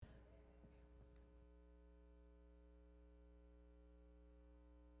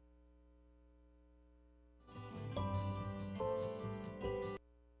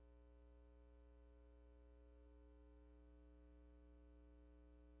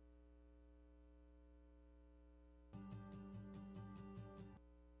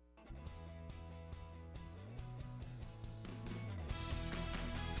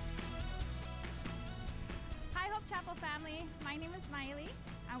Chapel family. My name is Miley,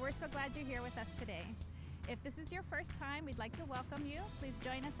 and we're so glad you're here with us today. If this is your first time, we'd like to welcome you. Please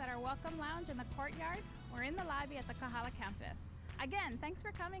join us at our Welcome Lounge in the courtyard or in the lobby at the Kahala campus. Again, thanks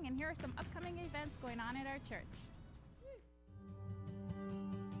for coming, and here are some upcoming events going on at our church.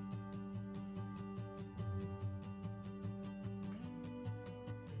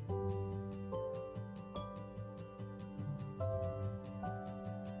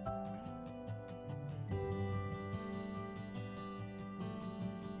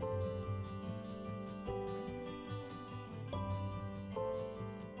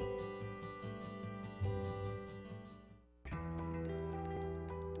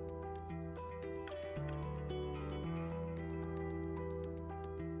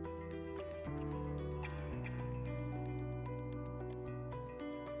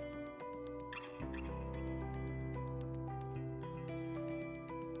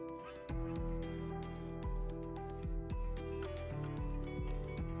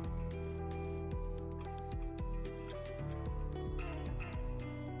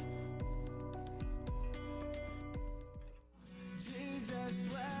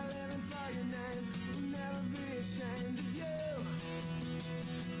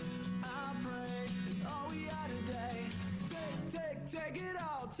 Take it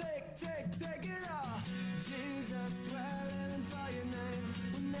all, take it all. Jesus, we're living for your name.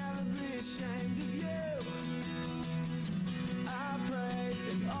 We'll never be ashamed of you. Our praise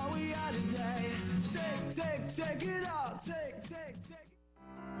and all we are today. Take it all, take it.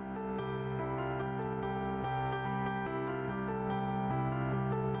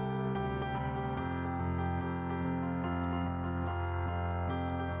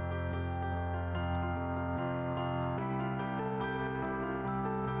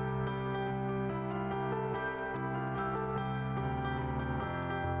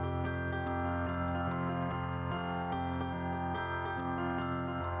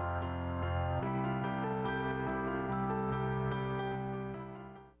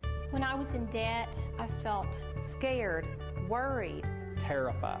 When I was in debt, I felt scared, worried,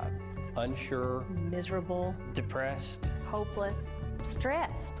 terrified, unsure, miserable, depressed, hopeless,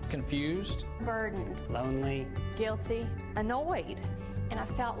 stressed, confused, burdened, lonely, guilty, annoyed. And I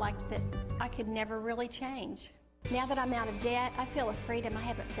felt like that I could never really change. Now that I'm out of debt, I feel a freedom I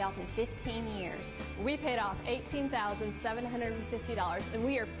haven't felt in 15 years. We paid off $18,750 and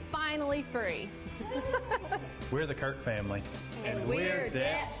we are finally free. We're the Kirk family. And we're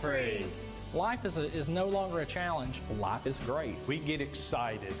debt-free. Life is no longer a challenge. Life is great. We get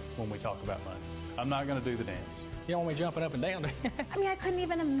excited when we talk about money. I'm not going to do the dance. You don't want me jumping up and down. I mean, I couldn't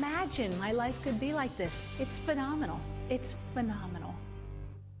even imagine my life could be like this. It's phenomenal. It's phenomenal.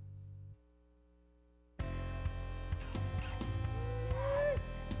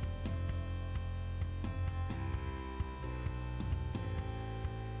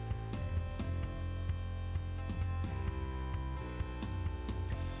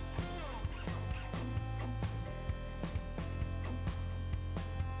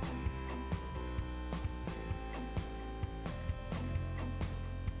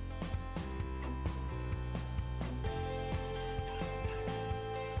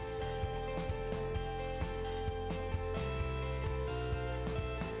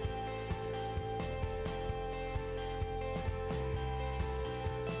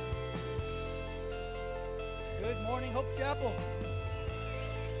 Good morning, Hope Chapel.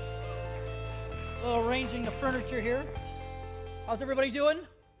 A little arranging the furniture here. How's everybody doing?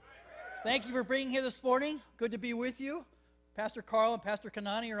 Thank you for being here this morning. Good to be with you. Pastor Carl and Pastor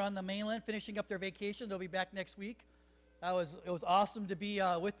Kanani are on the mainland finishing up their vacation. They'll be back next week. It was awesome to be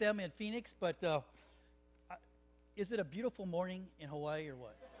with them in Phoenix, but is it a beautiful morning in Hawaii or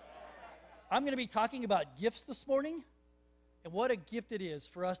what? I'm going to be talking about gifts this morning and what a gift it is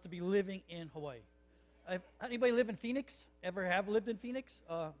for us to be living in Hawaii. Anybody live in Phoenix? Ever have lived in Phoenix?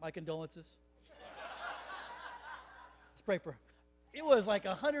 My condolences. Let's pray for. It was like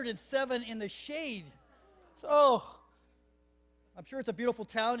 107 in the shade. So I'm sure it's a beautiful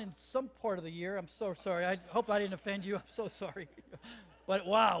town in some part of the year. I'm so sorry. I hope I didn't offend you. I'm so sorry. But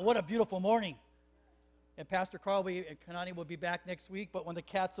wow, what a beautiful morning. And Pastor Carl and Kanani will be back next week. But when the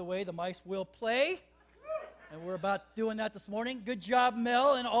cat's away, the mice will play. And we're about doing that this morning. Good job,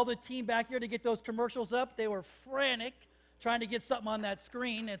 Mel, and all the team back there to get those commercials up. They were frantic trying to get something on that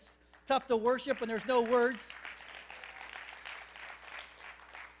screen. It's tough to worship when there's no words.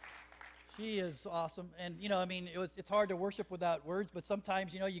 She is awesome. And, it's hard to worship without words, but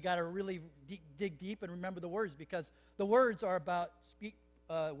sometimes, you got to really dig deep and remember the words because the words are about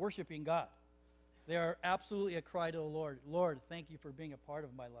worshiping God. They are absolutely a cry to the Lord. Lord, thank you for being a part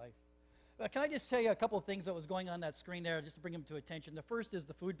of my life. Can I just tell you a couple of things that was going on that screen there, just to bring them to attention? The first is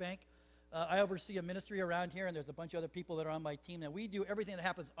the food bank. I oversee a ministry around here, and there's a bunch of other people that are on my team. And we do everything that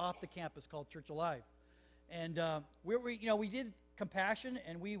happens off the campus called Church Alive. And we did compassion,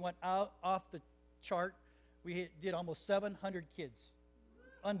 and we went out off the chart. We did almost 700 kids.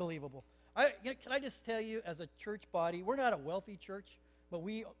 Unbelievable. Can I just tell you, as a church body, we're not a wealthy church, but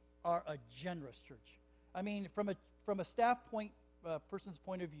we are a generous church. I mean, from a staff person's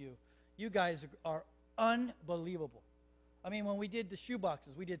point of view, you guys are unbelievable. I mean, when we did the shoe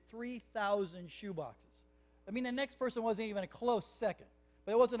boxes, we did 3,000 shoe boxes. I mean, the next person wasn't even a close second.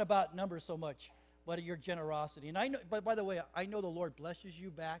 But it wasn't about numbers so much, but your generosity. And I know, but by the way, I know the Lord blesses you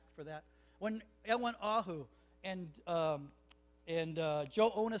back for that. When Ewan Ahu and Joe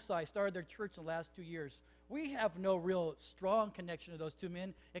Onasai started their church in the last 2 years, we have no real strong connection to those two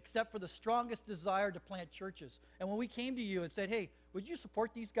men, except for the strongest desire to plant churches. And when we came to you and said, hey, would you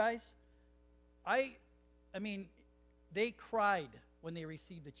support these guys? I mean, they cried when they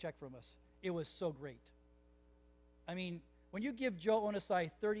received the check from us. It was so great. I mean, when you give Joe Onasai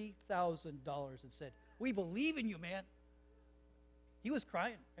 $30,000 and said, we believe in you, man, he was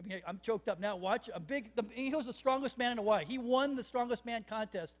crying. I mean, I'm choked up now. Watch, he was the strongest man in Hawaii. He won the strongest man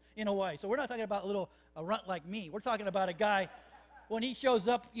contest in Hawaii. So we're not talking about a runt like me. We're talking about a guy, when he shows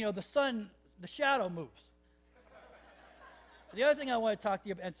up, the shadow moves. The other thing I want to talk to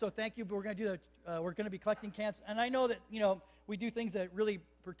you about, and so thank you, but we're going to do that. We're going to be collecting cans. And I know that, we do things that really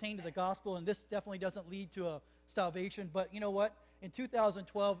pertain to the gospel, and this definitely doesn't lead to a salvation. But you know what? In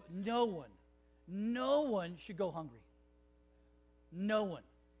 2012, no one should go hungry. No one.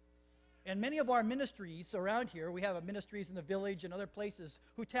 And many of our ministries around here, we have ministries in the village and other places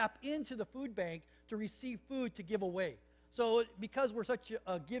who tap into the food bank to receive food to give away. So because we're such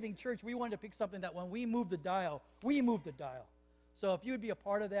a giving church, we wanted to pick something that when we move the dial, we move the dial. So if you would be a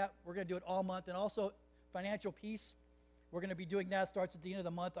part of that, we're going to do it all month. And also financial peace, we're going to be doing that. Starts at the end of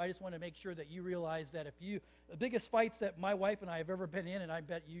the month. I just want to make sure that you realize that the biggest fights that my wife and I have ever been in, and I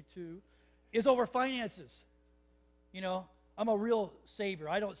bet you too, is over finances. I'm a real saver.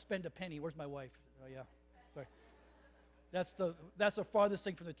 I don't spend a penny. Where's my wife? Oh, yeah. Sorry. That's the farthest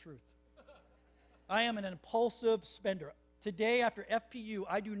thing from the truth. I am an impulsive spender. Today, after FPU,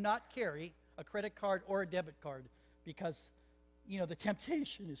 I do not carry a credit card or a debit card because, the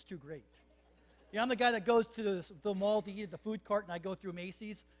temptation is too great. I'm the guy that goes to the mall to eat at the food court, and I go through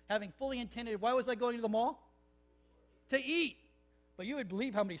Macy's, having fully intended, why was I going to the mall? To eat. But you would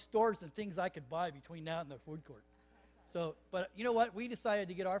believe how many stores and things I could buy between now and the food court. So, but you know what? We decided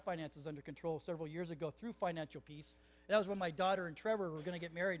to get our finances under control several years ago through financial peace. That was when my daughter and Trevor were going to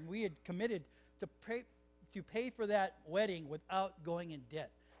get married, and we had committed to pay for that wedding without going in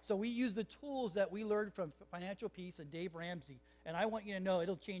debt. So we used the tools that we learned from Financial Peace and Dave Ramsey, and I want you to know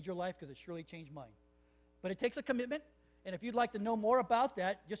it'll change your life because it surely changed mine. But it takes a commitment, and if you'd like to know more about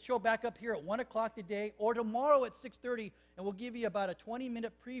that, just show back up here at 1 o'clock today or tomorrow at 6:30, and we'll give you about a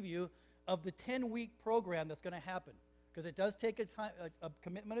 20-minute preview of the 10-week program that's going to happen. Because it does take a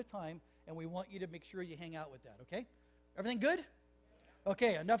commitment of time, and we want you to make sure you hang out with that, okay? Everything good?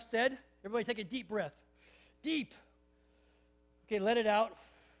 Okay, enough said. Everybody take a deep breath. Deep. Okay, let it out.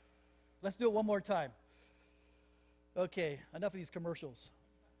 Let's do it one more time. Okay, enough of these commercials.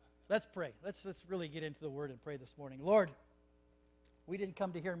 Let's pray. Let's really get into the Word and pray this morning. Lord, we didn't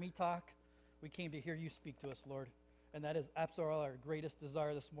come to hear me talk. We came to hear you speak to us, Lord. And that is absolutely our greatest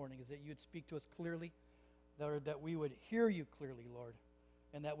desire this morning, is that you would speak to us clearly, Lord, that we would hear you clearly, Lord,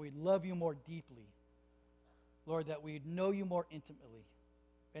 and that we'd love you more deeply. Lord, that we'd know you more intimately,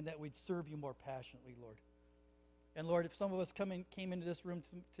 and that we'd serve you more passionately, Lord. And Lord, if some of us came into this room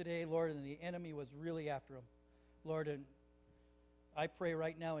today, Lord, and the enemy was really after them, Lord, and I pray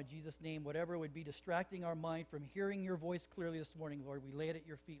right now in Jesus' name, whatever would be distracting our mind from hearing your voice clearly this morning, Lord, we lay it at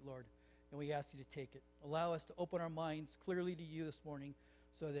your feet, Lord, and we ask you to take it. Allow us to open our minds clearly to you this morning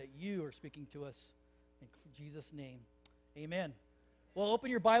so that you are speaking to us. In Jesus' name, amen. Well, open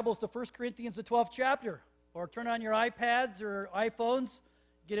your Bibles to 1 Corinthians, the 12th chapter, or turn on your iPads or iPhones.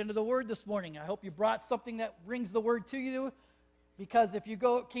 Get into the Word this morning. I hope you brought something that brings the Word to you, because if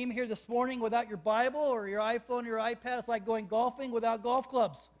you came here this morning without your Bible or your iPhone or your iPad, it's like going golfing without golf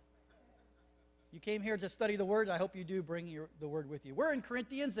clubs. You came here to study the Word. I hope you do bring the Word with you. We're in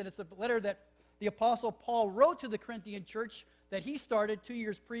Corinthians, and it's a letter that the Apostle Paul wrote to the Corinthian church that he started 2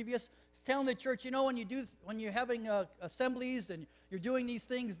 years previous. He's telling the church, when you're having assemblies and you're doing these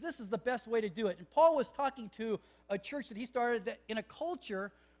things, this is the best way to do it. And Paul was talking to a church that he started in a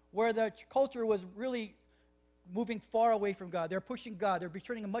culture where the culture was really moving far away from God. They're pushing God. They're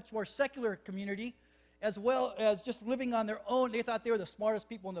returning a much more secular community. as well as just living on their own. They thought they were the smartest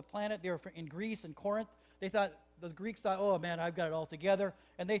people on the planet. They were in Greece and Corinth. The Greeks thought, oh man, I've got it all together.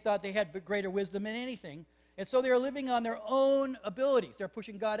 And they thought they had greater wisdom than anything. And so they were living on their own abilities. They're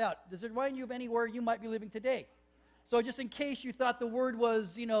pushing God out. Does it remind you of anywhere you might be living today? So just in case you thought the word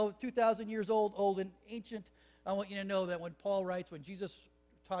was, 2,000 years old and ancient, I want you to know that when Paul writes, when Jesus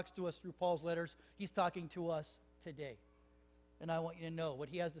talks to us through Paul's letters, he's talking to us today. And I want you to know what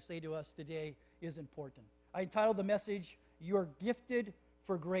he has to say to us today is important. I entitled the message, You're Gifted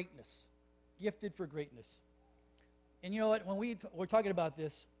for Greatness. Gifted for greatness. And you know what? When we're talking about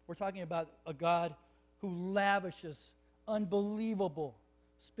this, we're talking about a God who lavishes unbelievable,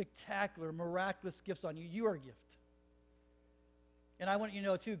 spectacular, miraculous gifts on you. You are a gift. And I want you to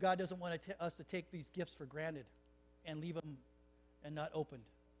know, too, God doesn't want us to take these gifts for granted and leave them and not opened.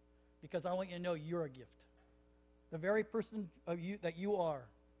 Because I want you to know you're a gift. The very person of you that you are,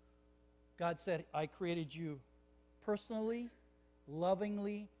 God said, I created you personally,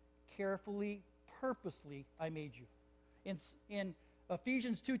 lovingly, carefully, purposely, I made you. In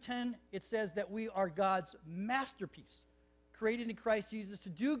Ephesians 2:10, it says that we are God's masterpiece, created in Christ Jesus to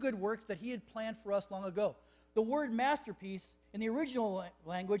do good works that he had planned for us long ago. The word masterpiece in the original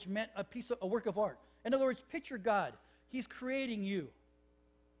language meant a work of art. In other words, picture God. He's creating you.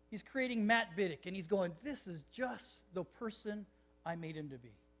 He's creating Matt Biddick, and he's going, this is just the person I made him to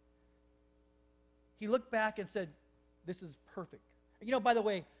be. He looked back and said, this is perfect. By the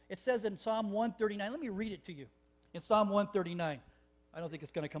way, it says in Psalm 139, let me read it to you. In Psalm 139, I don't think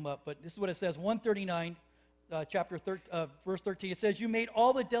it's going to come up, but this is what it says, 139, verse 13. It says, you made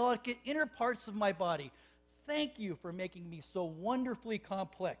all the delicate inner parts of my body. Thank you for making me so wonderfully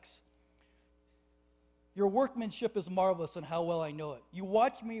complex. Your workmanship is marvelous, and how well I know it. You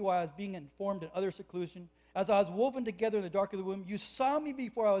watched me while I was being informed in utter seclusion. As I was woven together in the dark of the womb, you saw me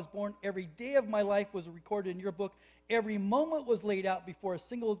before I was born. Every day of my life was recorded in your book. Every moment was laid out before a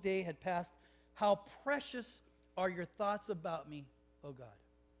single day had passed. How precious are your thoughts about me, O God.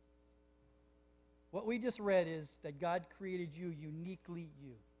 What we just read is that God created you uniquely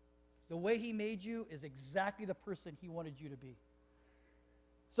you. The way he made you is exactly the person he wanted you to be.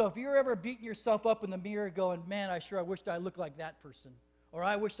 So if you're ever beating yourself up in the mirror going, man, I wished I looked like that person. Or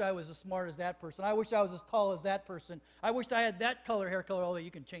I wished I was as smart as that person. I wish I was as tall as that person. I wished I had that hair color, although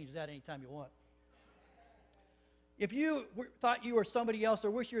you can change that anytime you want. If you thought you were somebody else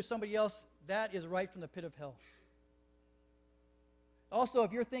or wish you were somebody else, that is right from the pit of hell. Also,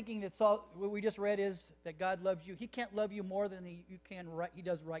 if you're thinking that what we just read is that God loves you, he can't love you more than he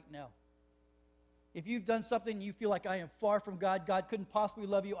does right now. If you've done something and you feel like I am far from God, God couldn't possibly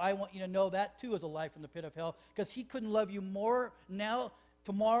love you, I want you to know that too is a lie from the pit of hell, because he couldn't love you more now,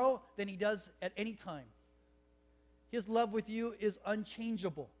 tomorrow, than he does at any time. His love with you is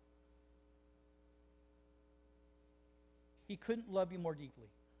unchangeable. He couldn't love you more deeply.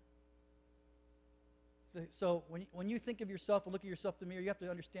 So when you think of yourself and look at yourself in the mirror, you have to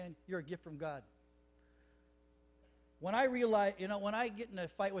understand you're a gift from God. When I realize, when I get in a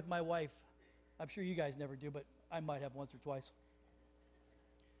fight with my wife, I'm sure you guys never do, but I might have once or twice.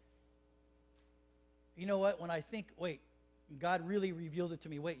 You know what? When I think, wait, God really reveals it to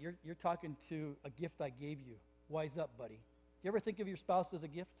me. Wait, you're talking to a gift I gave you. Wise up, buddy. Do you ever think of your spouse as a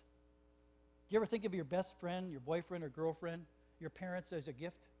gift? Do you ever think of your best friend, your boyfriend or girlfriend, your parents as a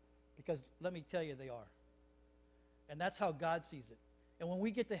gift? Because let me tell you, they are. And that's how God sees it. And when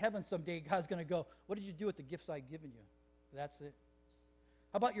we get to heaven someday, God's going to go, what did you do with the gifts I've given you? That's it.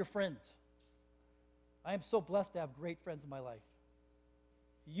 How about your friends? I am so blessed to have great friends in my life.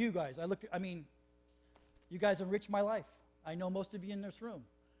 You guys, you guys enrich my life. I know most of you in this room.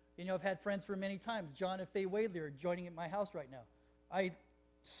 I've had friends for many times. John and Faye Wadley are joining at my house right now. I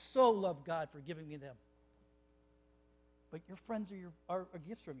so love God for giving me them. But your friends are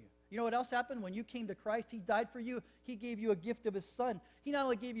gifts from you. You know what else happened? When you came to Christ, he died for you. He gave you a gift of his son. He not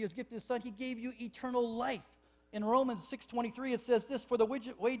only gave you his gift of his son, he gave you eternal life. In Romans 6:23, it says this, for the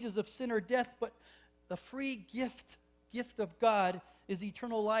wages of sin are death, but the free gift of God is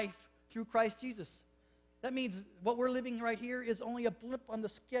eternal life through Christ Jesus. That means what we're living right here is only a blip on the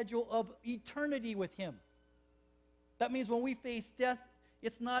schedule of eternity with him. That means when we face death,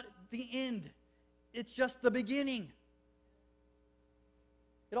 it's not the end. It's just the beginning.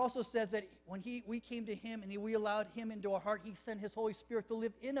 It also says that when we came to him and we allowed him into our heart, he sent his Holy Spirit to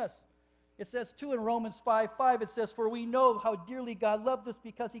live in us. It says too in Romans 5:5, it says, for we know how dearly God loved us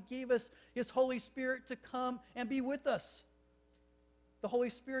because he gave us his Holy Spirit to come and be with us. The Holy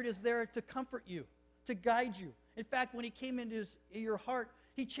Spirit is there to comfort you, to guide you. In fact, when he came into your heart,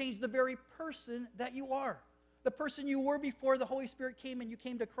 he changed the very person that you are. The person you were before the Holy Spirit came and you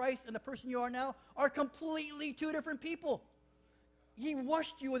came to Christ and the person you are now are completely two different people. He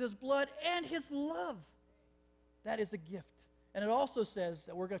washed you with his blood and his love. That is a gift. And it also says,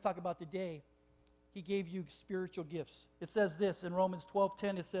 that we're going to talk about today, he gave you spiritual gifts. It says this in Romans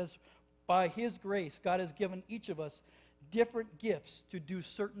 12:10, it says, by his grace, God has given each of us different gifts to do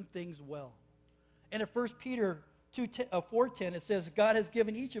certain things well. And in 1 Peter 4:10, it says, God has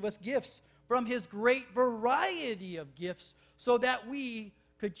given each of us gifts from his great variety of gifts so that we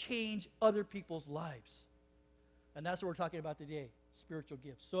could change other people's lives. And that's what we're talking about today, spiritual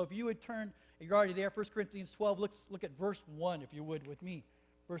gifts. So if you would turn, you're already there, 1 Corinthians 12, look at verse 1, if you would, with me.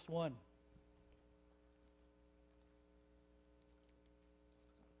 Verse 1.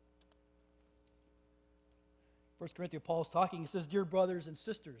 1 Corinthians, Paul's talking, he says, dear brothers and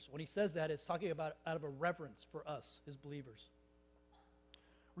sisters. When he says that, it's talking about out of a reverence for us, his believers.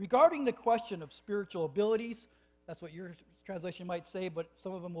 Regarding the question of spiritual abilities, that's what your translation might say, but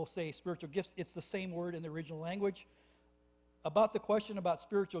some of them will say spiritual gifts. It's the same word in the original language. About the question about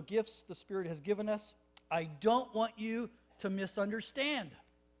spiritual gifts the Spirit has given us, I don't want you to misunderstand.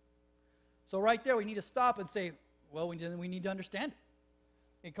 So right there, we need to stop and say, well, we need to understand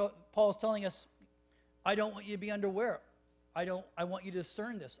it. Paul's telling us, I don't want you to be unaware. I want you to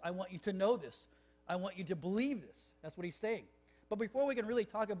discern this. I want you to know this. I want you to believe this. That's what he's saying. But before we can really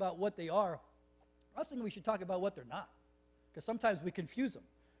talk about what they are, I was thinking we should talk about what they're not. Because sometimes we confuse them.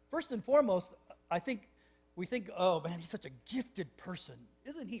 First and foremost, we think, oh man, he's such a gifted person.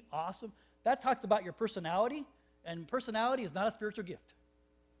 Isn't he awesome? That talks about your personality, and personality is not a spiritual gift.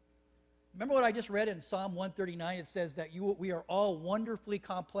 Remember what I just read in Psalm 139? It says that we are all wonderfully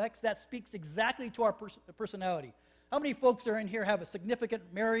complex. That speaks exactly to our personality. How many folks are in here have a significant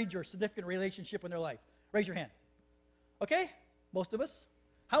marriage or significant relationship in their life? Raise your hand. Okay, most of us.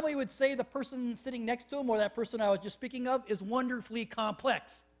 How many would say the person sitting next to them or that person I was just speaking of is wonderfully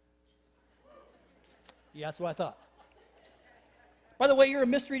complex? Yeah, that's what I thought. By the way, you're a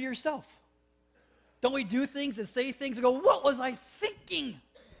mystery to yourself. Don't we do things and say things and go, what was I thinking?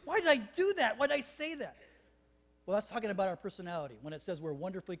 Why did I do that? Why did I say that? Well, that's talking about our personality. When it says we're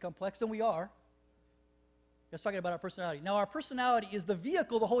wonderfully complex, and we are, it's talking about our personality. Now, our personality is the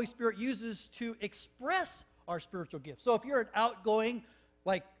vehicle the Holy Spirit uses to express our spiritual gifts. So if you're an outgoing,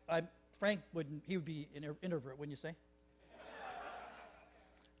 like Frank he would be an introvert, wouldn't you say?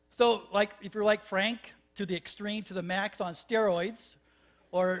 So like if you're like Frank, to the extreme, to the max on steroids,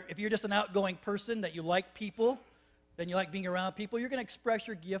 or if you're just an outgoing person that you like people, then you like being around people, you're going to express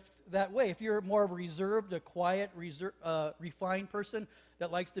your gift that way. If you're more of a reserved, a quiet, refined person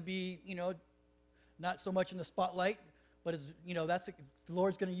that likes to be, not so much in the spotlight, but the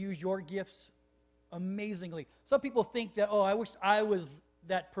Lord's going to use your gifts amazingly. Some people think that, I wish I was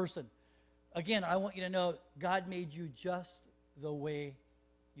that person. Again, I want you to know God made you just the way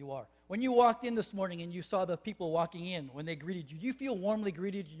you are. When you walked in this morning and you saw the people walking in, when they greeted you, do you feel warmly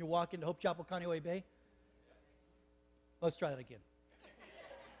greeted when you walk into Hope Chapel, Kaneohe Bay? Let's try that again.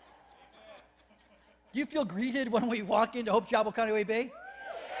 Do you feel greeted when we walk into Hope Chapel, Kaneohe Bay?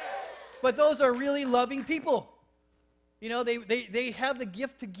 But those are really loving people. They have the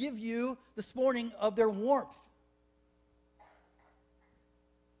gift to give you this morning of their warmth.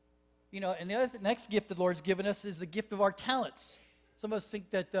 And the next gift the Lord's given us is the gift of our talents. Some of us think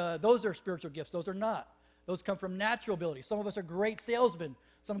that those are spiritual gifts. Those are not. Those come from natural ability. Some of us are great salesmen.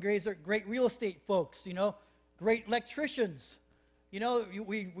 Some guys are great real estate folks, great electricians. We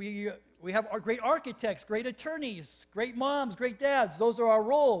have our great architects, great attorneys, great moms, great dads. Those are our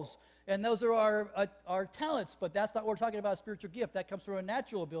roles, and those are our talents. But that's not what we're talking about, a spiritual gift. That comes from a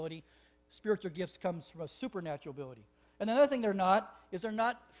natural ability. Spiritual gifts comes from a supernatural ability. And another thing they're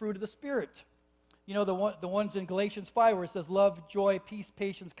not fruit of the Spirit. The ones in Galatians 5 where it says love, joy, peace,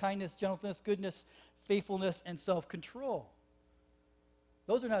 patience, kindness, gentleness, goodness, faithfulness, and self-control.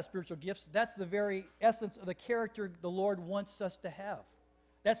 Those are not spiritual gifts. That's the very essence of the character the Lord wants us to have.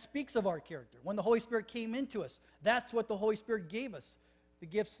 That speaks of our character. When the Holy Spirit came into us, that's what the Holy Spirit gave us, the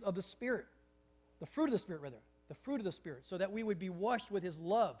gifts of the Spirit. The fruit of the Spirit, rather. The fruit of the Spirit, so that we would be washed with His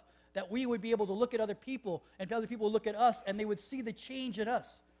love, that we would be able to look at other people, and other people would look at us, and they would see the change in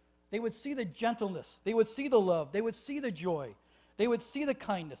us. They would see the gentleness. They would see the love. They would see the joy. They would see the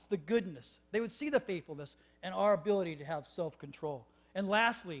kindness, the goodness. They would see the faithfulness, and our ability to have self-control. And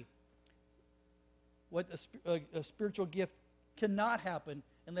lastly, what a spiritual gift cannot happen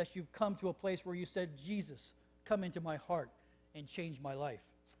unless you've come to a place where you said, Jesus, come into my heart and change my life.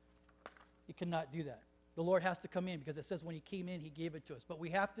 You cannot do that. The Lord has to come in because it says when He came in, He gave it to us. But we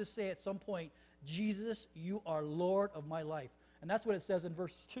have to say at some point, Jesus, you are Lord of my life. And that's what it says in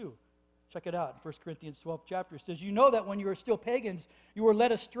verse 2. Check it out in 1 Corinthians 12 chapter. It says, you know that when you were still pagans, you were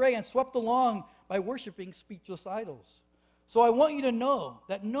led astray and swept along by worshiping speechless idols. So I want you to know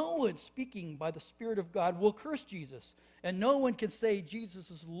that no one speaking by the Spirit of God will curse Jesus, and no one can say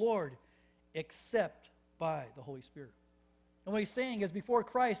Jesus is Lord except by the Holy Spirit. And what he's saying is before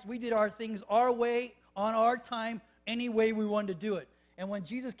Christ, we did our things our way, on our time, any way we wanted to do it. And when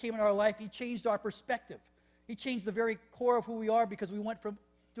Jesus came in our life, he changed our perspective. He changed the very core of who we are because we went from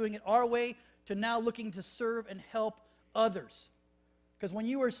doing it our way to now looking to serve and help others. Because when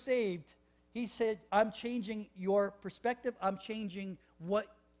you were saved, he said, I'm changing your perspective. I'm changing what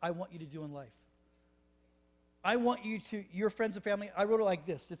I want you to do in life. I want you to, your friends and family, I wrote it like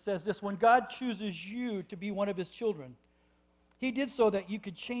this. It says this, when God chooses you to be one of his children, he did so that you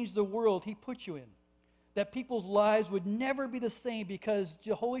could change the world he put you in. That people's lives would never be the same because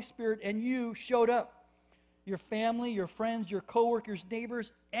the Holy Spirit and you showed up. Your family, your friends, your coworkers,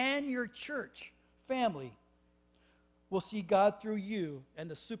 neighbors, and your church family will see God through you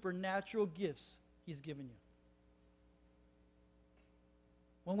and the supernatural gifts he's given you.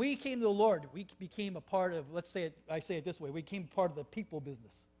 When we came to the Lord, we became a part of, I say it this way, we became part of the people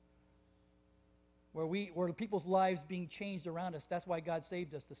business. Where people's lives being changed around us. That's why God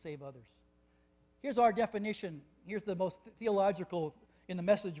saved us, to save others. Here's our definition. Here's the most theological in the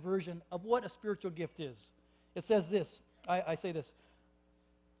Message version of what a spiritual gift is. It says this, I say this,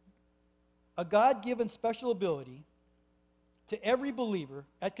 a God-given special ability to every believer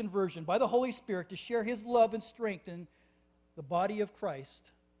at conversion by the Holy Spirit to share his love and strength in the body of Christ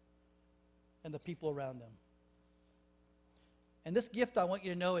and the people around them. And this gift, I want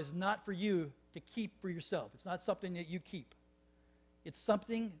you to know, is not for you to keep for yourself. It's not something that you keep. It's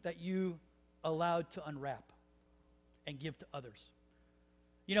something that you allowed to unwrap and give to others.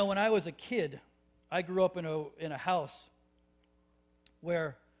 You know, when I was a kid, I grew up in a house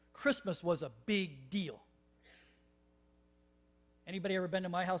where Christmas was a big deal. Anybody ever been to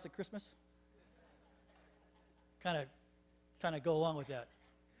my house at Christmas? Kind of go along with that.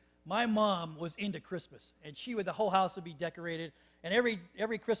 My mom was into Christmas, and the whole house would be decorated. And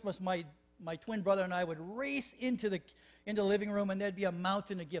every Christmas, my twin brother and I would race into the living room, and there'd be a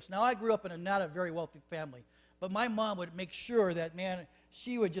mountain of gifts. Now, I grew up in not a very wealthy family, but my mom would make sure that, man,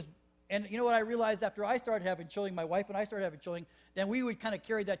 she would just. And you know what I realized after I started having children, my wife and I started having children, then we would kind of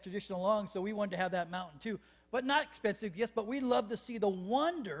carry that tradition along, so we wanted to have that mountain too. But not expensive gifts, but we love to see the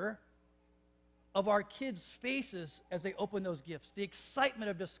wonder of our kids' faces as they open those gifts, the excitement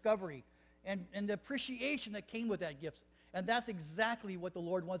of discovery, and the appreciation that came with that gift. And that's exactly what the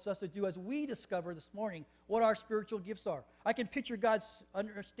Lord wants us to do as we discover this morning what our spiritual gifts are. I can picture God's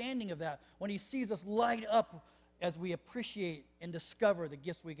understanding of that when he sees us light up as we appreciate and discover the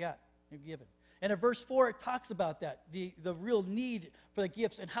gifts we got. Given. And in verse 4, it talks about that, the real need for the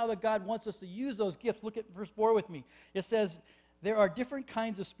gifts and how that God wants us to use those gifts. Look at verse 4 with me. It says, there are different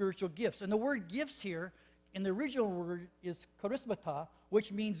kinds of spiritual gifts. And the word gifts here, in the original word, is charismata,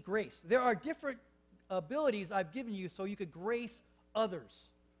 which means grace. There are different abilities I've given you so you could grace others.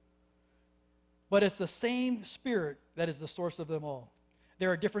 But it's the same Spirit that is the source of them all. There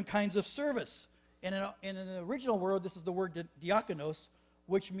are different kinds of service. And in the original word, this is the word diakonos,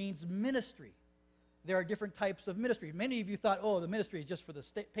 which means ministry. There are different types of ministry. Many of you thought, the ministry is just for the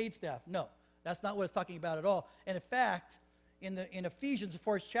paid staff. No, that's not what it's talking about at all. And in fact, in Ephesians, the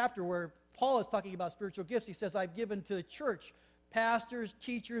 4th chapter, where Paul is talking about spiritual gifts, he says, I've given to the church pastors,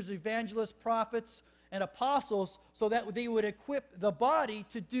 teachers, evangelists, prophets, and apostles so that they would equip the body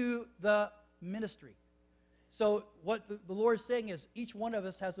to do the ministry. So what the Lord is saying is each one of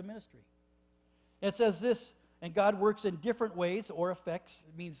us has a ministry. It says this, and God works in different ways or effects.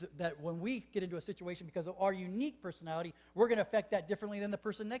 It means that when we get into a situation because of our unique personality, we're going to affect that differently than the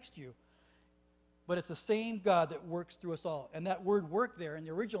person next to you. But it's the same God that works through us all. And that word work there in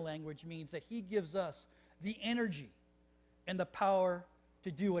the original language means that he gives us the energy and the power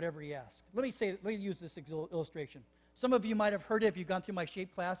to do whatever he asks. Let me use this illustration. Some of you might have heard it if you've gone through my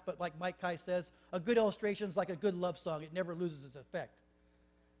shape class, but like Mike Kai says, a good illustration is like a good love song. It never loses its effect.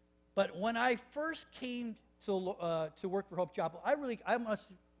 But when I first came to work for Hope Chapel, I must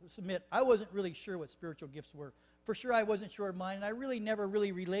admit, I wasn't really sure what spiritual gifts were. For sure, I wasn't sure of mine, and I really never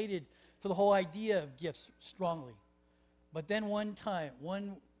really related to the whole idea of gifts strongly. But then one time,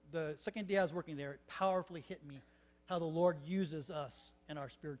 the second day I was working there, it powerfully hit me how the Lord uses us and our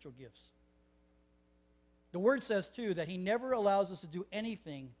spiritual gifts. The Word says, too, that he never allows us to do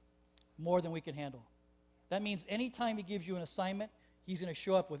anything more than we can handle. That means anytime he gives you an assignment, he's going to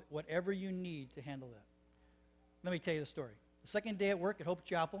show up with whatever you need to handle that. Let me tell you the story. The second day at work at Hope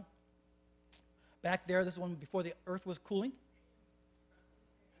Chapel, back there, this is one before the earth was cooling.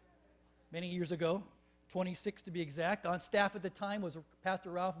 many years ago, 26 to be exact. On staff at the time was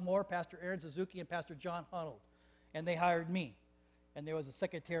Pastor Ralph Moore, Pastor Aaron Suzuki, and Pastor John Hunnell. And they hired me. And there was a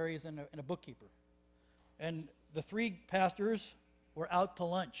secretary and a bookkeeper. And the three pastors were out to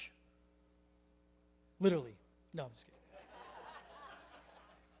lunch. Literally. No, I'm just kidding.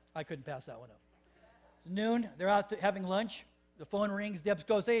 I couldn't pass that one up. It's noon. They're out having lunch. The phone rings. Debs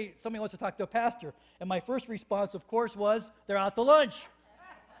goes, hey, somebody wants to talk to a pastor. And my first response, of course, was, they're out to lunch.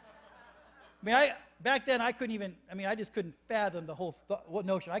 Back then, I just couldn't fathom the whole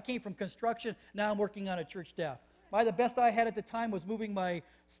notion. I came from construction. Now I'm working on a church staff. The best I had at the time was moving my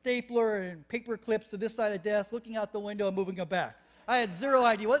stapler and paper clips to this side of the desk, looking out the window and moving them back. I had zero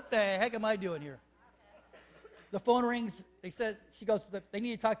idea. What the heck am I doing here? The phone rings. She goes, they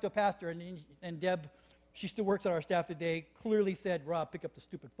need to talk to a pastor. And Deb, she still works on our staff today, clearly said, Rob, pick up the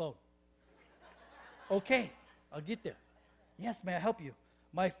stupid phone. Okay, I'll get there. Yes, may I help you?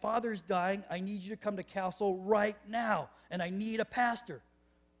 My father's dying. I need you to come to Castle right now. And I need a pastor.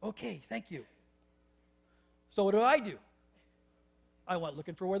 Okay, thank you. So what do? I went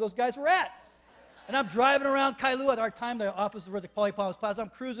looking for where those guys were at. And I'm driving around Kailua. At our time, the office was at Poly Palms Plaza. I'm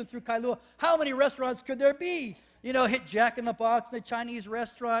cruising through Kailua. How many restaurants could there be? Hit Jack in the Box and the Chinese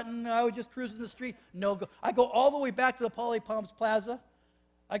restaurant, and I was just cruising the street. No go. I go all the way back to the Poly Palms Plaza.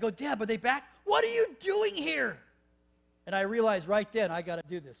 I go, Deb, are they back? What are you doing here? And I realized right then, I got to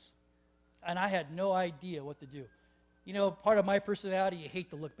do this. And I had no idea what to do. Part of my personality, you hate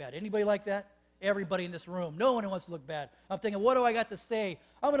to look bad. Anybody like that? Everybody in this room. No one wants to look bad. I'm thinking, what do I got to say?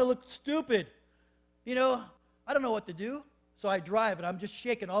 I'm going to look stupid. I don't know what to do. So I drive, and I'm just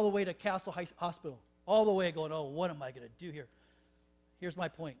shaking all the way to Castle Hospital. All the way going, oh, what am I going to do here? Here's my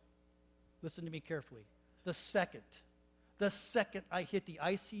point. Listen to me carefully. The second I hit the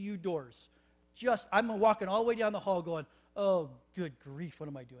ICU doors, I'm walking all the way down the hall going, oh, good grief, what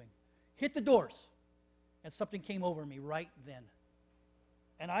am I doing? Hit the doors. And something came over me right then.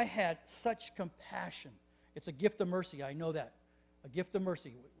 And I had such compassion. It's a gift of mercy, I know that. A gift of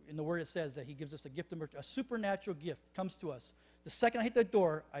mercy. In the Word it says that He gives us a gift of mercy. A supernatural gift comes to us. The second I hit the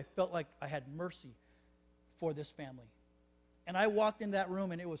door, I felt like I had mercy for this family. And I walked in that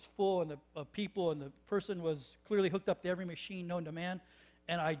room, and it was full of people, and the person was clearly hooked up to every machine known to man,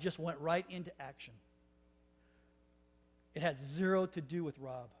 and I just went right into action. It had zero to do with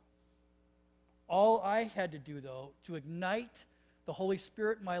Rob. All I had to do, though, to ignite the Holy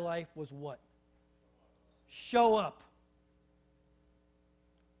Spirit in my life was what? Show up.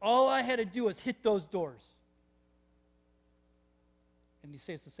 All I had to do was hit those doors. And He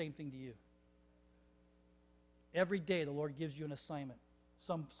says the same thing to you. Every day the Lord gives you an assignment.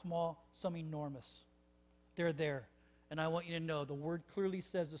 Some small, some enormous. They're there. And I want you to know the Word clearly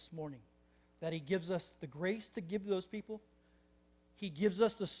says this morning that He gives us the grace to give to those people. He gives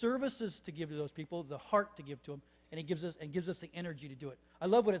us the services to give to those people, the heart to give to them, and He gives us the energy to do it. I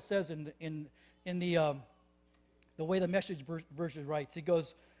love what it says in the way the Message version writes. He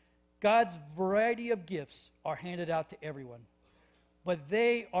goes, God's variety of gifts are handed out to everyone, but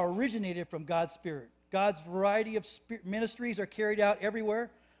they are originated from God's Spirit. God's variety of ministries are carried out everywhere,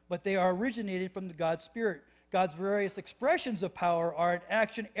 but they are originated from God's Spirit. God's various expressions of power are in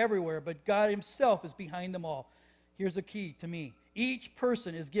action everywhere, but God Himself is behind them all. Here's the key to me. Each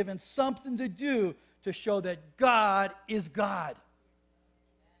person is given something to do to show that God is God.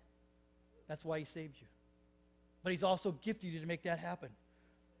 That's why He saved you. But He's also gifted you to make that happen.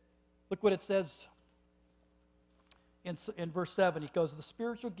 Look what it says in verse 7. He goes, the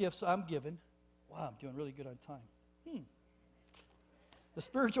spiritual gifts I'm given. Wow, I'm doing really good on time. The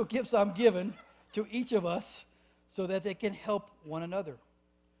spiritual gifts I'm given to each of us so that they can help one another.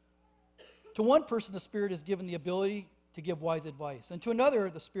 To one person, the Spirit is given the ability to give wise advice, and to another,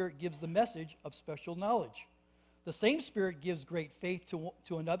 the Spirit gives the message of special knowledge. The same Spirit gives great faith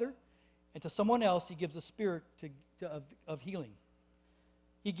to another, and to someone else, He gives a spirit of healing.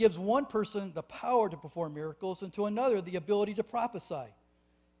 He gives one person the power to perform miracles, and to another the ability to prophesy.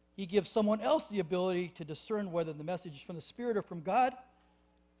 He gives someone else the ability to discern whether the message is from the Spirit or from God,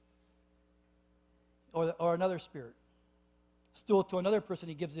 or another spirit. Still, to another person,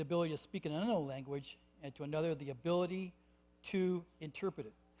 He gives the ability to speak in an unknown language, and to another, the ability to interpret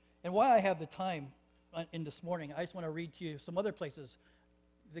it. And while I have the time in this morning, I just want to read to you some other places.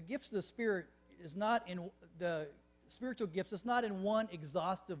 The gifts of the Spirit is not in the spiritual gifts. It's not in one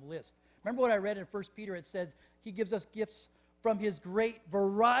exhaustive list. Remember what I read in 1 Peter? It said He gives us gifts from His great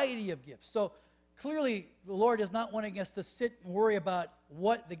variety of gifts. So clearly, the Lord is not wanting us to sit and worry about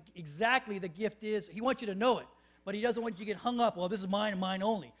what exactly the gift is. He wants you to know it, but He doesn't want you to get hung up. Well, this is mine and mine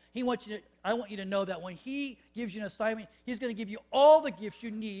only. I want you to know that when He gives you an assignment, He's going to give you all the gifts you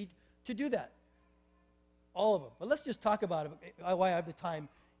need to do that. All of them. But let's just talk about it while I have the time.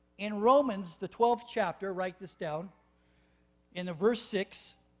 In Romans, the 12th chapter, write this down. In the verse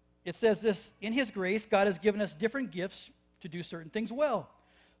 6, it says this, in his grace, God has given us different gifts to do certain things well.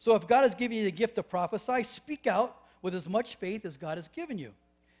 So if God has given you the gift to prophesy, speak out with as much faith as God has given you.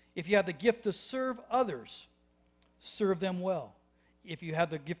 If you have the gift to serve others, serve them well. If you have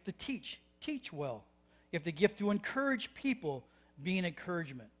the gift to teach, teach well. If the gift to encourage people, be an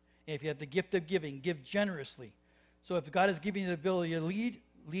encouragement. And if you have the gift of giving, give generously. So if God has given you the ability to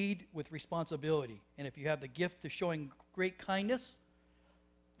lead with responsibility. And if you have the gift to showing great kindness,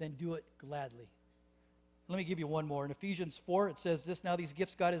 then do it gladly. Let me give you one more. In Ephesians 4, it says this, now these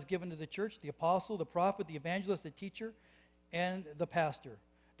gifts God has given to the church, the apostle, the prophet, the evangelist, the teacher, and the pastor.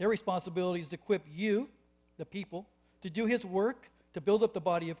 Their responsibility is to equip you, the people, to do his work, to build up the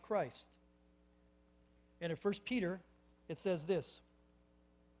body of Christ. And in 1 Peter, it says this,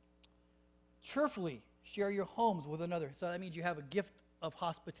 cheerfully share your homes with another. So that means you have a gift of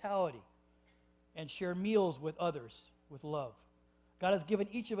hospitality and share meals with others with love. God has given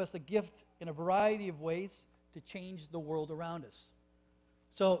each of us a gift in a variety of ways to change the world around us.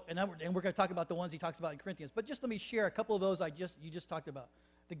 So, and we're going to talk about the ones he talks about in Corinthians. But just let me share a couple of those you just talked about.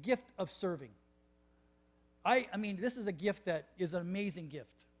 The gift of serving. I mean, this is a gift that is an amazing gift.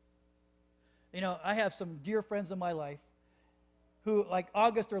 You know, I have some dear friends in my life who, like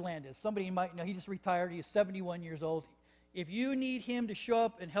August Orlandis, somebody you might know, he just retired. He's 71 years old. If you need him to show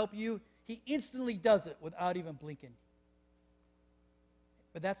up and help you, he instantly does it without even blinking.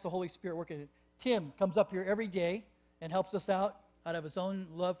 But that's the Holy Spirit working. Tim comes up here every day and helps us out of his own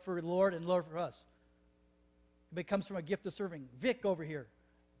love for the Lord and love for us. It comes from a gift of serving. Vic over here.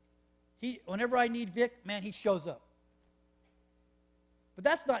 Whenever I need Vic, man, he shows up. But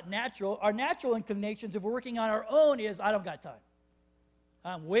that's not natural. Our natural inclinations, if we're working on our own, is I don't got time.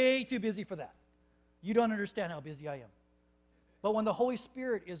 I'm way too busy for that. You don't understand how busy I am. But when the Holy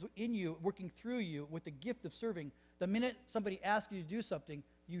Spirit is in you, working through you with the gift of serving, the minute somebody asks you to do something,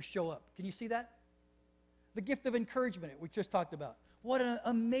 you show up. Can you see that? The gift of encouragement, we just talked about. What an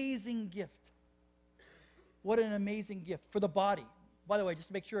amazing gift. What an amazing gift for the body. By the way, just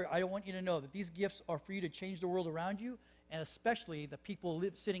to make sure, I want you to know that these gifts are for you to change the world around you, and especially the people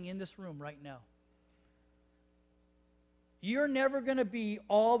sitting in this room right now. You're never going to be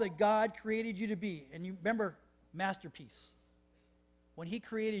all that God created you to be. And you remember, masterpiece. When he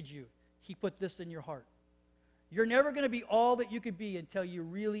created you, he put this in your heart. You're never going to be all that you could be until you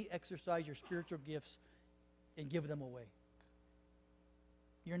really exercise your spiritual gifts and give them away.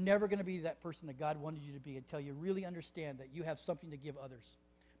 You're never going to be that person that God wanted you to be until you really understand that you have something to give others.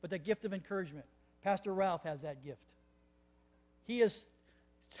 But the gift of encouragement, Pastor Ralph has that gift. He has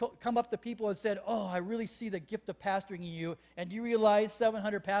come up to people and said, oh, I really see the gift of pastoring in you. And do you realize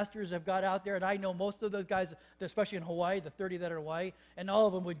 700 pastors have got out there, and I know most of those guys, especially in Hawaii, the 30 that are in Hawaii, and all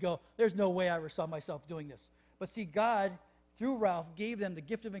of them would go, there's no way I ever saw myself doing this. But see, God, through Ralph, gave them the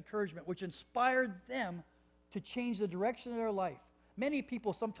gift of encouragement, which inspired them to change the direction of their life. Many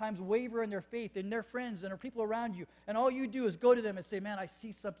people sometimes waver in their faith, in their friends and their people around you, and all you do is go to them and say, man, I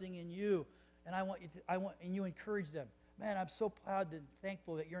see something in you, and and you encourage them. Man, I'm so proud and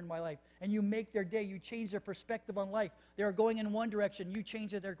thankful that you're in my life. And you make their day. You change their perspective on life. They're going in one direction. You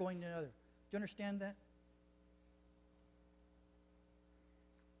change it, they're going in another. Do you understand that?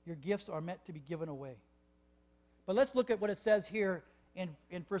 Your gifts are meant to be given away. But let's look at what it says here in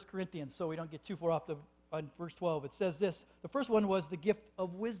 1 Corinthians so we don't get too far off on verse 12. It says this. The first one was the gift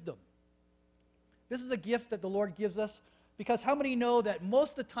of wisdom. This is a gift that the Lord gives us because how many know that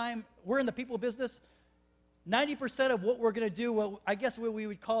most of the time we're in the people business? 90% of what we're going to do, well, I guess what we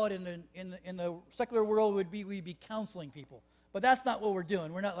would call it in the secular world we'd be counseling people. But that's not what we're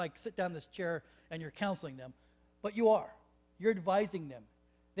doing. We're not like sit down in this chair and you're counseling them. But you are. You're advising them.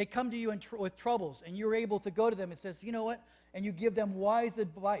 They come to you with troubles, and you're able to go to them and says, you know what? And you give them wise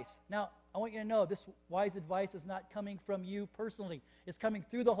advice. Now, I want you to know this wise advice is not coming from you personally. It's coming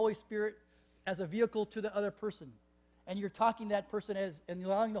through the Holy Spirit as a vehicle to the other person. And you're talking to that person and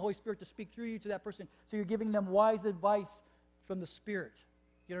allowing the Holy Spirit to speak through you to that person. So you're giving them wise advice from the Spirit.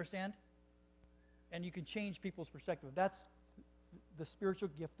 You understand? And you can change people's perspective. That's the spiritual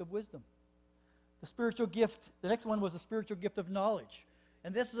gift of wisdom. The spiritual gift, the next one was the spiritual gift of knowledge.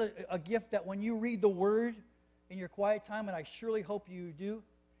 And this is a gift that when you read the Word in your quiet time, and I surely hope you do,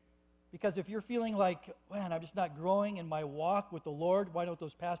 because if you're feeling like, man, I'm just not growing in my walk with the Lord, why don't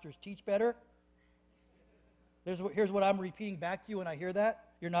those pastors teach better? Here's what I'm repeating back to you when I hear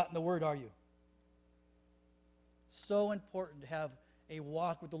that. You're not in the Word, are you? So important to have a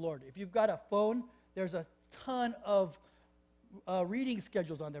walk with the Lord. If you've got a phone, there's a ton of reading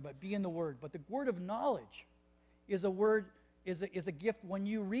schedules on there, but be in the Word. But the word of knowledge is a gift. When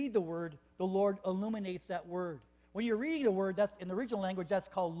you read the Word, the Lord illuminates that Word. When you're reading the Word, that's in the original language, that's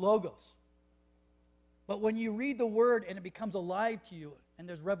called logos. But when you read the Word and it becomes alive to you, and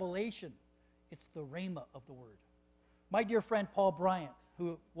there's revelation, it's the rhema of the Word. My dear friend Paul Bryant,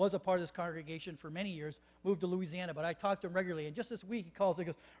 who was a part of this congregation for many years, moved to Louisiana, but I talk to him regularly. And just this week he calls and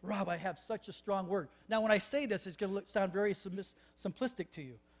goes, Rob, I have such a strong word. Now, when I say this, it's going to sound very simplistic to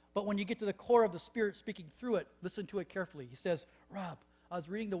you. But when you get to the core of the Spirit speaking through it, listen to it carefully. He says, Rob, I was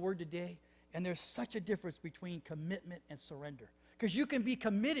reading the Word today, and there's such a difference between commitment and surrender. Because you can be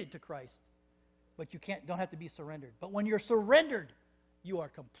committed to Christ, but you don't have to be surrendered. But when you're surrendered, you are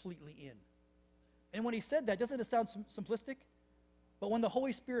completely in. And when he said that, doesn't it sound simplistic? But when the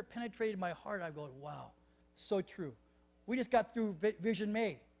Holy Spirit penetrated my heart, I'm going, wow, so true. We just got through Vision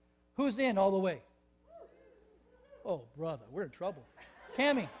May. Who's in all the way? Oh, brother, we're in trouble.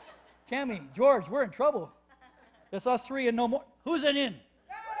 Tammy, George, we're in trouble. It's us three and no more. Who's in?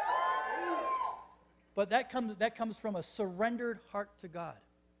 But that comes from a surrendered heart to God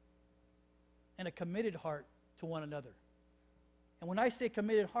and a committed heart to one another. And when I say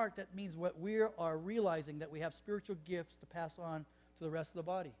committed heart, that means what we are realizing that we have spiritual gifts to pass on to the rest of the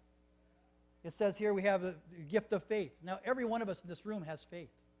body. It says here we have the gift of faith. Now, every one of us in this room has faith.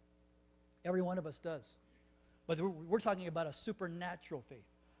 Every one of us does. But we're talking about a supernatural faith.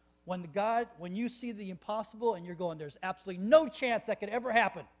 When you see the impossible and you're going, there's absolutely no chance that could ever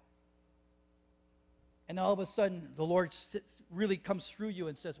happen. And then all of a sudden, the Lord really comes through you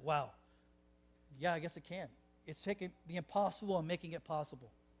and says, wow, yeah, I guess it can. It's taking the impossible and making it possible.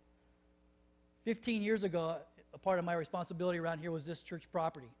 15 years ago, a part of my responsibility around here was this church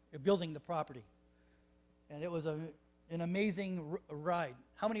property, building the property. And it was an amazing ride.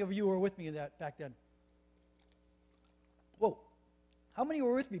 How many of you were with me in that back then? Whoa. How many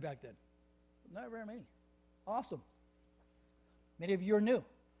were with me back then? Not very many. Awesome. Many of you are new.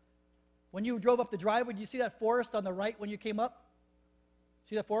 When you drove up the driveway, did you see that forest on the right when you came up?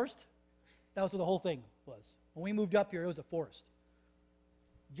 See that forest? That was what the whole thing was. When we moved up here, it was a forest.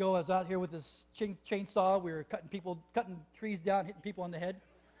 Joe was out here with his chainsaw. We were cutting trees down, hitting people on the head.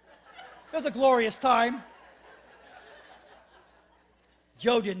 It was a glorious time.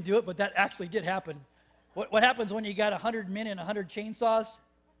 Joe didn't do it, but that actually did happen. What happens when you got 100 men and 100 chainsaws?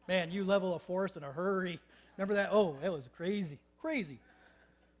 Man, you level a forest in a hurry. Remember that? Oh, it was crazy.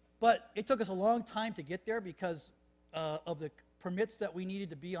 But it took us a long time to get there because of the permits that we needed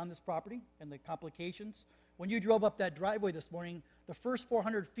to be on this property and the complications. When you drove up that driveway this morning, the first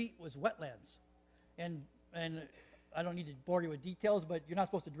 400 feet was wetlands. And I don't need to bore you with details, but you're not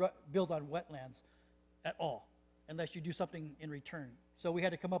supposed to build on wetlands at all unless you do something in return. So we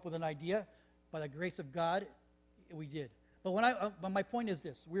had to come up with an idea. By the grace of God, we did. But my point is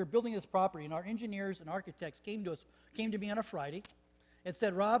this. We were building this property, and our engineers and architects came to me on a Friday and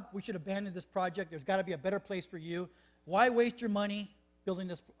said, Rob, we should abandon this project. There's got to be a better place for you. Why waste your money building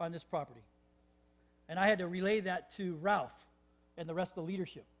this on this property? And I had to relay that to Ralph and the rest of the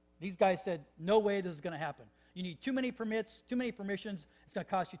leadership. These guys said, no way this is going to happen. You need too many permits, too many permissions. It's going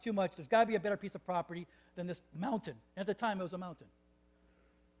to cost you too much. There's got to be a better piece of property than this mountain. At the time, it was a mountain.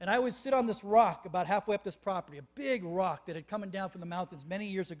 And I would sit on this rock about halfway up this property, a big rock that had come down from the mountains many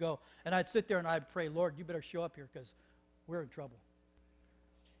years ago, and I'd sit there and I'd pray, Lord, you better show up here because we're in trouble.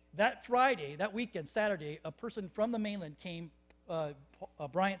 That Friday, that weekend, Saturday, a person from the mainland came,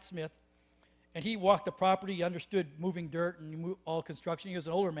 Bryant Smith, and he walked the property. He understood moving dirt and all construction. He was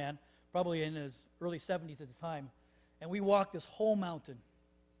an older man, probably in his early 70s at the time. And we walked this whole mountain,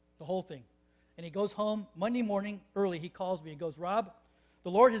 the whole thing. And he goes home Monday morning early. He calls me and goes, Rob,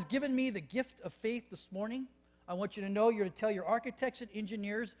 the Lord has given me the gift of faith this morning. I want you to know you're to tell your architects and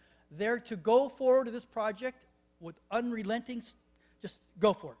engineers they're to go forward to this project with unrelenting, just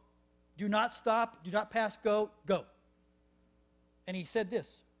go for it. Do not stop. Do not pass go. Go. And he said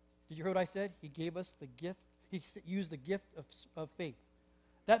this. Did you hear what I said? He gave us the gift. He used the gift of faith.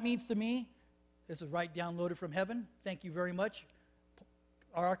 That means to me, this is right downloaded from heaven. Thank you very much.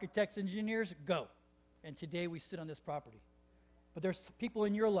 Our architects, engineers, go. And today we sit on this property. But there's people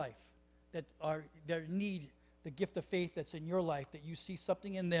in your life that need the gift of faith that's in your life, that you see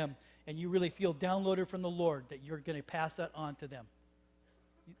something in them and you really feel downloaded from the Lord that you're going to pass that on to them.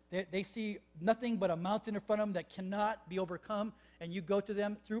 They see nothing but a mountain in front of them that cannot be overcome, and you go to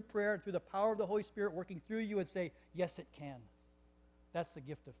them through prayer and through the power of the Holy Spirit working through you and say, yes, it can. That's the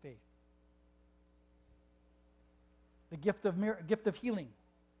gift of faith. The gift of healing.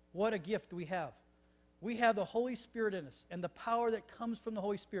 What a gift we have. We have the Holy Spirit in us, and the power that comes from the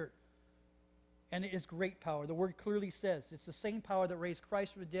Holy Spirit. And it is great power. The Word clearly says it's the same power that raised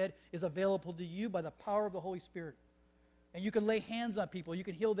Christ from the dead is available to you by the power of the Holy Spirit. And you can lay hands on people. You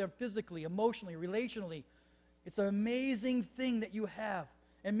can heal them physically, emotionally, relationally. It's an amazing thing that you have.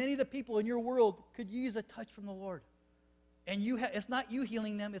 And many of the people in your world could use a touch from the Lord. And it's not you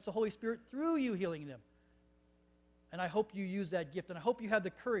healing them, it's the Holy Spirit through you healing them. And I hope you use that gift. And I hope you have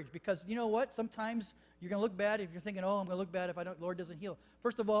the courage, because you know what? Sometimes you're going to look bad if you're thinking, oh, I'm going to look bad if Lord doesn't heal.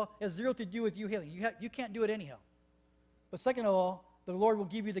 First of all, it has zero to do with you healing. You can't do it anyhow. But second of all, the Lord will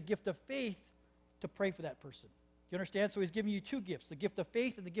give you the gift of faith to pray for that person. Do you understand? So he's giving you two gifts, the gift of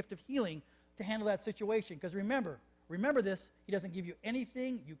faith and the gift of healing to handle that situation. Because remember this, he doesn't give you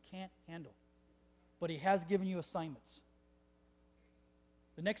anything you can't handle. But he has given you assignments.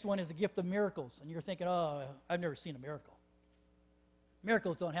 The next one is the gift of miracles. And you're thinking, oh, I've never seen a miracle.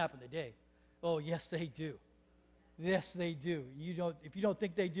 Miracles don't happen today. Oh, yes, they do. Yes, they do. If you don't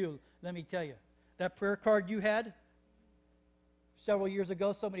think they do, let me tell you. That prayer card you had several years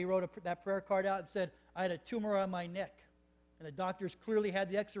ago, somebody wrote that prayer card out and said, I had a tumor on my neck. And the doctors clearly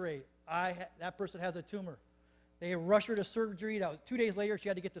had the x-ray. That person has a tumor. They rushed her to surgery. That was 2 days later, she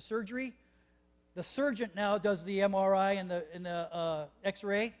had to get to surgery. The surgeon now does the MRI and the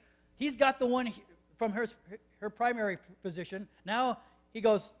X-ray. He's got the one from her primary physician. Now he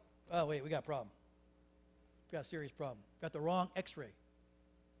goes, oh, wait, we got a problem. We got a serious problem. Got the wrong X-ray.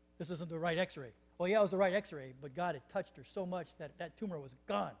 This isn't the right X-ray. Well, yeah, it was the right X-ray, but God had touched her so much that that tumor was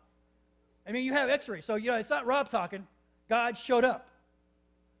gone. I mean, you have X-ray, so it's not Rob talking. God showed up.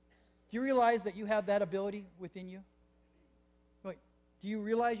 Do you realize that you have that ability within you? Do you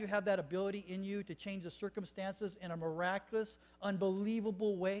realize you have that ability in you to change the circumstances in a miraculous,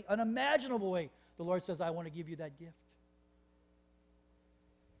 unbelievable way, unimaginable way? The Lord says, I want to give you that gift.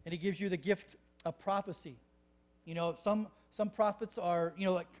 And he gives you the gift of prophecy. Some prophets are,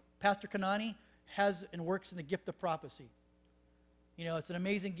 like Pastor has and works in the gift of prophecy. It's an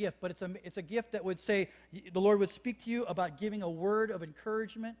amazing gift, but it's a gift that would say, the Lord would speak to you about giving a word of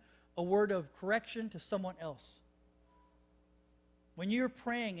encouragement, a word of correction to someone else. When you're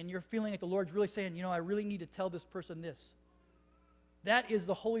praying and you're feeling like the Lord's really saying, I really need to tell this person this, that is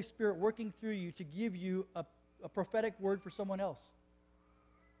the Holy Spirit working through you to give you a prophetic word for someone else.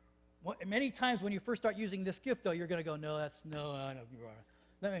 Many times when you first start using this gift, though, you're going to go, I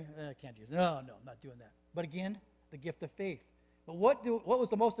can't use it. No, I'm not doing that. But again, the gift of faith. But what was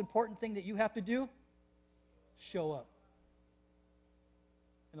the most important thing that you have to do? Show up.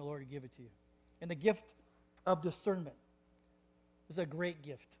 And the Lord will give it to you. And the gift of discernment is a great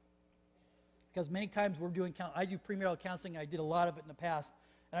gift. Because many times I do premarital counseling. I did a lot of it in the past.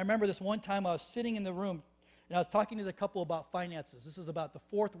 And I remember this one time I was sitting in the room and I was talking to the couple about finances. This is about the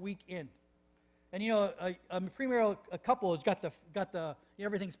 4th week in. And a premarital couple has got the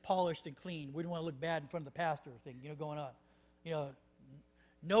everything's polished and clean. We don't want to look bad in front of the pastor thing, going on.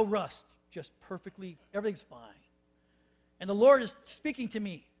 No rust, just perfectly, everything's fine. And the Lord is speaking to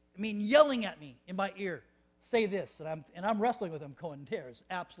me, yelling at me in my ear. Say this, and I'm wrestling with him, going, there's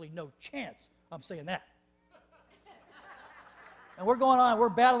absolutely no chance I'm saying that. And we're going on, we're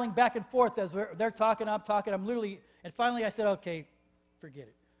battling back and forth as they're talking, I'm talking, and finally I said, okay, forget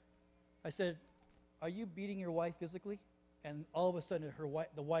it. I said, are you beating your wife physically? And all of a sudden,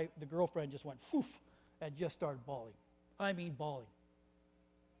 the girlfriend just went, whoof, and just started bawling. Bawling.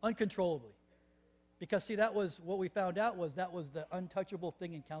 Uncontrollably. Because, see, that was what we found out that was the untouchable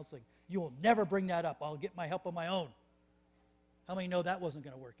thing in counseling. You will never bring that up. I'll get my help on my own. How many know that wasn't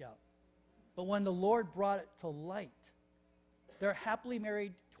going to work out? But when the Lord brought it to light, they're happily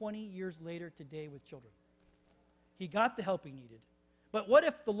married 20 years later today with children. He got the help he needed. But what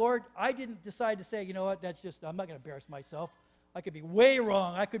if I didn't decide to say, I'm not going to embarrass myself. I could be way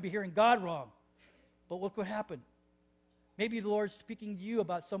wrong. I could be hearing God wrong. But what could happen? Maybe the Lord's speaking to you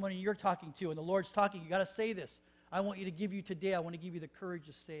about someone you're talking to, and the Lord's talking. You got to say this. I want you to give you today. I want to give you the courage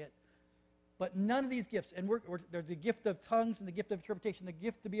to say it. But none of these gifts, and they're the gift of tongues and the gift of interpretation, the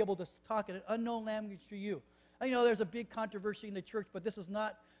gift to be able to talk in an unknown language to you. I know there's a big controversy in the church, but this is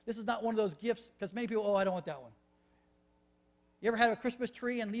not one of those gifts, because many people, I don't want that one. You ever had a Christmas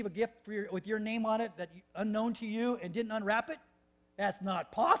tree and leave a gift with your name on it that unknown to you and didn't unwrap it? That's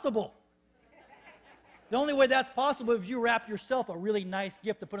not possible. The only way that's possible is if you wrap yourself a really nice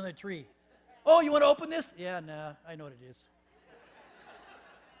gift to put on the tree. Oh, you want to open this? Yeah, nah, I know what it is.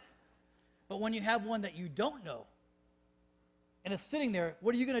 But when you have one that you don't know, and it's sitting there,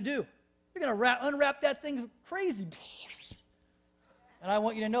 what are you going to do? You're going to unwrap that thing crazy. And I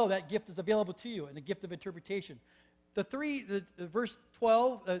want you to know that gift is available to you, and the gift of interpretation. Verse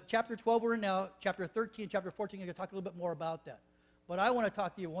 12, chapter 12 we're in now, chapter 13, chapter 14, I'm going to talk a little bit more about that. But I want to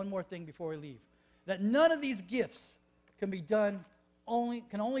talk to you one more thing before we leave. that none of these gifts can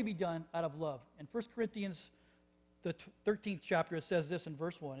only be done out of love. In 1 Corinthians, the 13th chapter, it says this in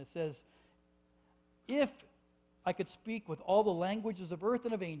verse 1. It says, if I could speak with all the languages of earth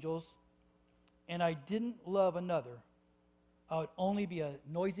and of angels, and I didn't love another, I would only be a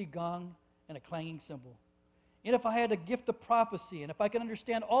noisy gong and a clanging cymbal. And if I had a gift of prophecy, and if I could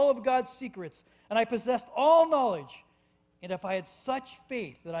understand all of God's secrets, and I possessed all knowledge, and if I had such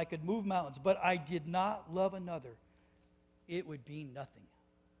faith that I could move mountains, but I did not love another, it would be nothing.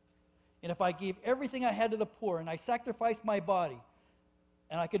 And if I gave everything I had to the poor, and I sacrificed my body,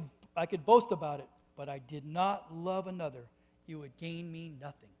 and I could boast about it, but I did not love another, it would gain me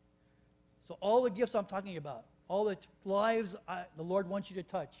nothing. So all the gifts I'm talking about, all the lives the Lord wants you to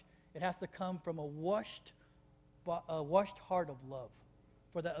touch, it has to come from a washed heart of love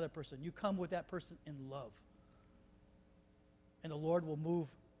for that other person. You come with that person in love, and the Lord will move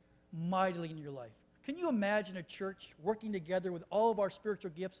mightily in your life. Can you imagine a church working together with all of our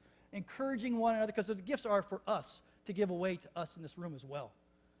spiritual gifts, encouraging one another, because the gifts are for us to give away to us in this room as well.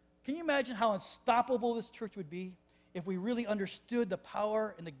 Can you imagine how unstoppable this church would be if we really understood the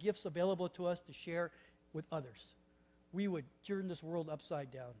power and the gifts available to us to share with others? We would turn this world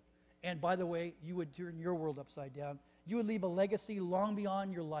upside down. And by the way, you would turn your world upside down. You would leave a legacy long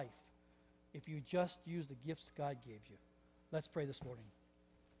beyond your life if you just use the gifts God gave you. Let's pray this morning.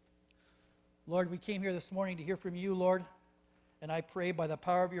 Lord, we came here this morning to hear from you, Lord. And I pray by the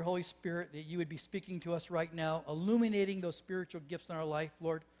power of your Holy Spirit that you would be speaking to us right now, illuminating those spiritual gifts in our life,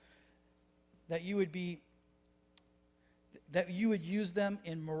 Lord. That you would use them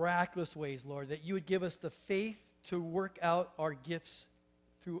in miraculous ways, Lord. That you would give us the faith to work out our gifts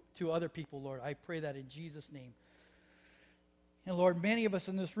to other people, Lord. I pray that in Jesus' name. And Lord, many of us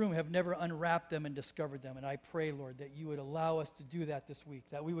in this room have never unwrapped them and discovered them. And I pray, Lord, that you would allow us to do that this week.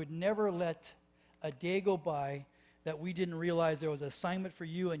 That we would never let a day go by that we didn't realize there was an assignment for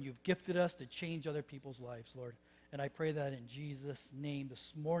you and you've gifted us to change other people's lives, Lord. And I pray that in Jesus' name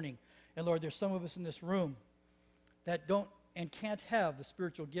this morning. And Lord, there's some of us in this room that don't and can't have the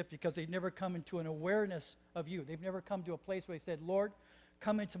spiritual gift because they've never come into an awareness of you. They've never come to a place where they said, Lord,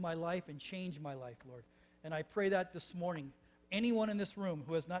 come into my life and change my life, Lord. And I pray that this morning, anyone in this room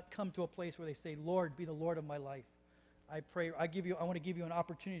who has not come to a place where they say, Lord, be the Lord of my life, I want to give you an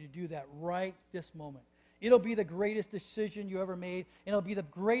opportunity to do that right this moment. It'll be the greatest decision you ever made, and it'll be the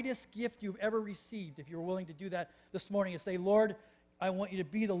greatest gift you've ever received if you're willing to do that this morning and say, Lord, I want you to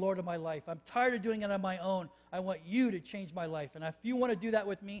be the Lord of my life. I'm tired of doing it on my own. I want you to change my life. And if you want to do that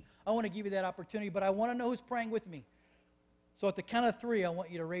with me, I want to give you that opportunity, but I want to know who's praying with me. So at the count of 3, I want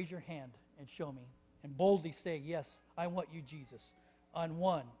you to raise your hand and show me and boldly say, yes, I want you, Jesus. On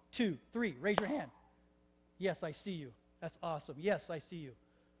 1, 2, 3, raise your hand. Yes, I see you. That's awesome. Yes, I see you.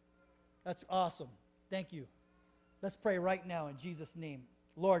 That's awesome. Thank you. Let's pray right now in Jesus' name.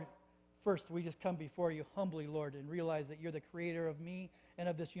 Lord, first we just come before you humbly, Lord, and realize that you're the creator of me and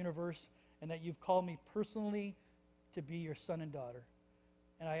of this universe, and that you've called me personally to be your son and daughter.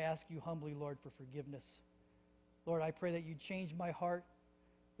 And I ask you humbly, Lord, for forgiveness. Lord, I pray that you change my heart.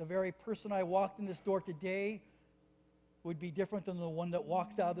 The very person I walked in this door today would be different than the one that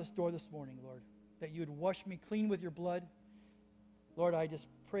walks out of this door this morning, Lord. That you would wash me clean with your blood. Lord, I just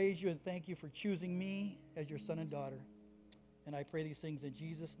praise you and thank you for choosing me as your son and daughter. And I pray these things in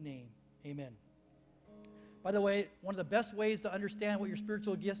Jesus' name. Amen. By the way, one of the best ways to understand what your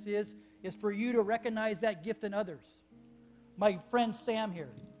spiritual gift is for you to recognize that gift in others. My friend Sam here,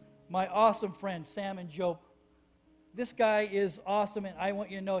 my awesome friend Sam and Joe, this guy is awesome, and I want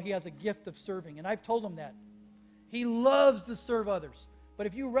you to know he has a gift of serving. And I've told him that. He loves to serve others. But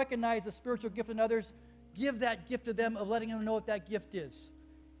if you recognize the spiritual gift in others, give that gift to them of letting them know what that gift is.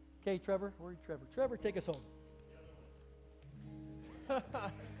 Okay, Trevor? Where's Trevor? Trevor, take us home.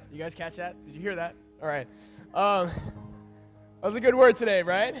 You guys catch that? Did you hear that? All right. That was a good word today,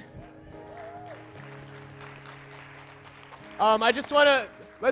 right? I just want to